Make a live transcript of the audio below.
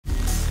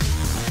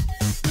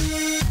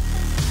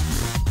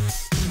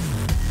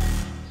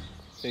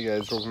Hey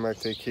guys, welcome back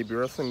to KB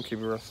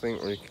Wrestling,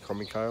 or you can call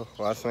me Kyle.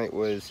 Last night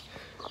was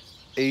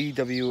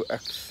AEW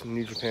x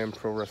New Japan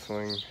Pro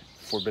Wrestling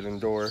Forbidden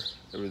Door.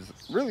 It was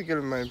really good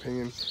in my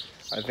opinion.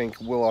 I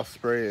think Will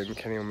Ospreay and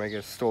Kenny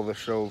Omega stole the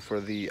show for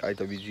the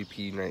IWGP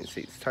United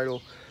States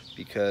title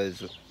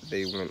because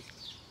they went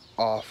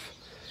off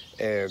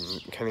and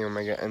Kenny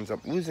Omega ends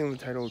up losing the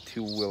title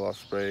to Will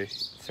Ospreay.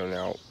 So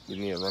now we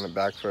need to run it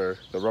back for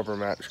the rubber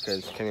match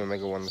because Kenny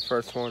Omega won the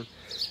first one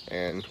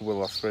and Will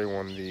Ospreay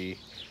won the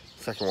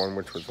second one,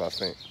 which was last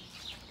night.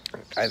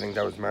 I think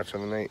that was match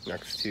of the night,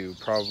 next to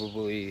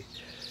probably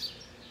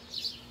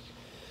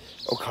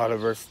Okada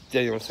versus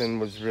Danielson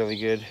was really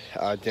good.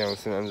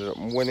 Danielson ended up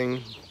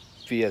winning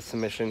via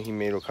submission. He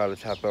made Okada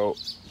tap out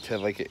to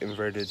like an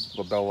inverted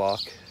label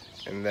lock.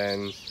 And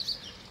then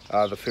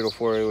the Fatal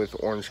 4-Way with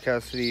Orange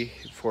Cassidy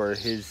for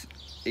his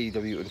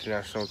AEW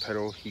International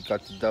title. He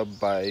got the dub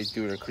by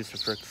doing a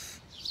crucifix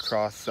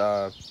cross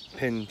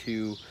pin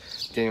to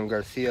Daniel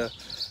Garcia.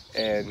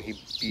 And he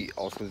beat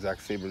also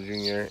Zack Sabre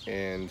Jr.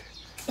 and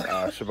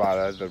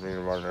Shibata, the Ring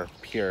of Honor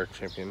PR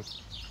champion.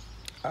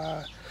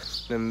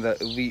 Then the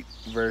Elite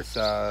versus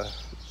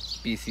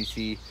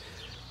BCC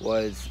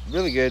was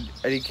really good.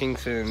 Eddie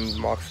Kingston and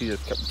Moxley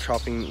just kept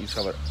chopping each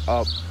other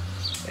up,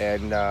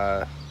 and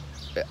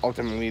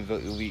ultimately the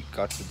Elite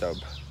got the dub.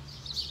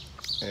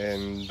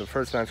 And the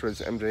first match was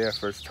MJF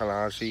versus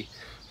Tanahashi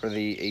for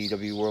the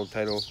AEW World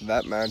title.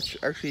 That match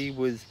actually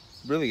was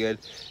really good.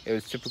 It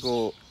was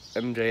typical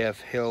MJF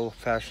Hill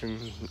fashion,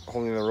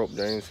 holding the rope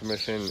during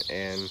submission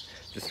and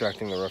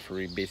distracting the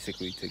referee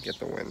basically to get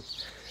the win.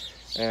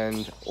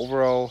 And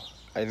overall,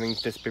 I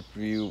think this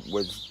pay-per-view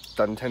was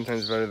done 10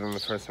 times better than the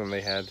first one they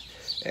had.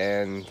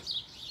 And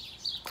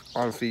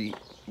honestly,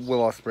 Will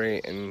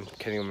Ospreay and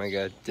Kenny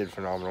Omega did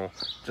phenomenal,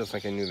 just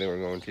like I knew they were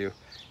going to.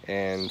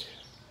 And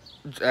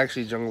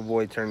actually, Jungle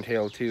Boy turned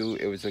heel too.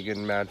 It was a good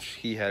match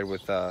he had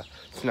with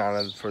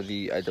Sonata for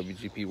the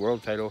IWGP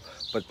World title,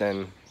 but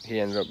then he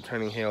ended up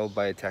turning heel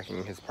by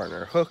attacking his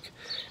partner Hook,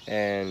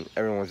 and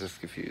everyone was just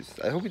confused.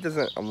 I hope he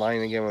doesn't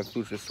align again with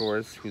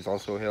Luchasaurus, who's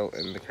also heel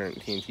and the current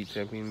TNT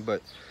champion,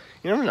 but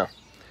you never know.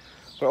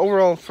 But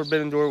overall,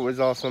 Forbidden Door was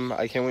awesome.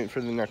 I can't wait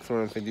for the next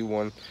one if they do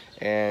one.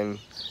 And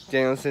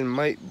Danielson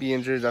might be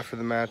injured after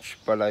the match,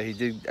 but he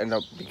did end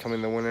up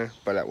becoming the winner,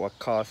 but at what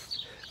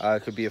cost?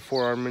 It could be a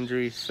forearm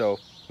injury, so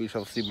we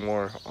shall see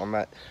more on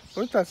that.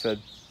 But with that said,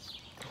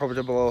 comment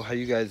down below how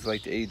you guys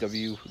liked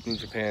AEW New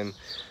Japan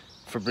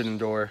Forbidden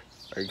Door.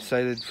 Are you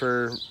excited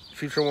for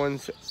future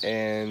ones?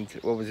 And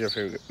what was your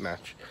favorite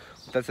match?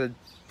 With that said,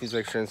 please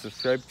like, share, and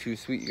subscribe. Too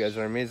sweet, you guys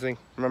are amazing.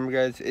 Remember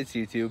guys, it's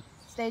YouTube.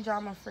 Stay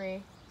drama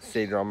free.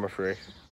 Stay drama free.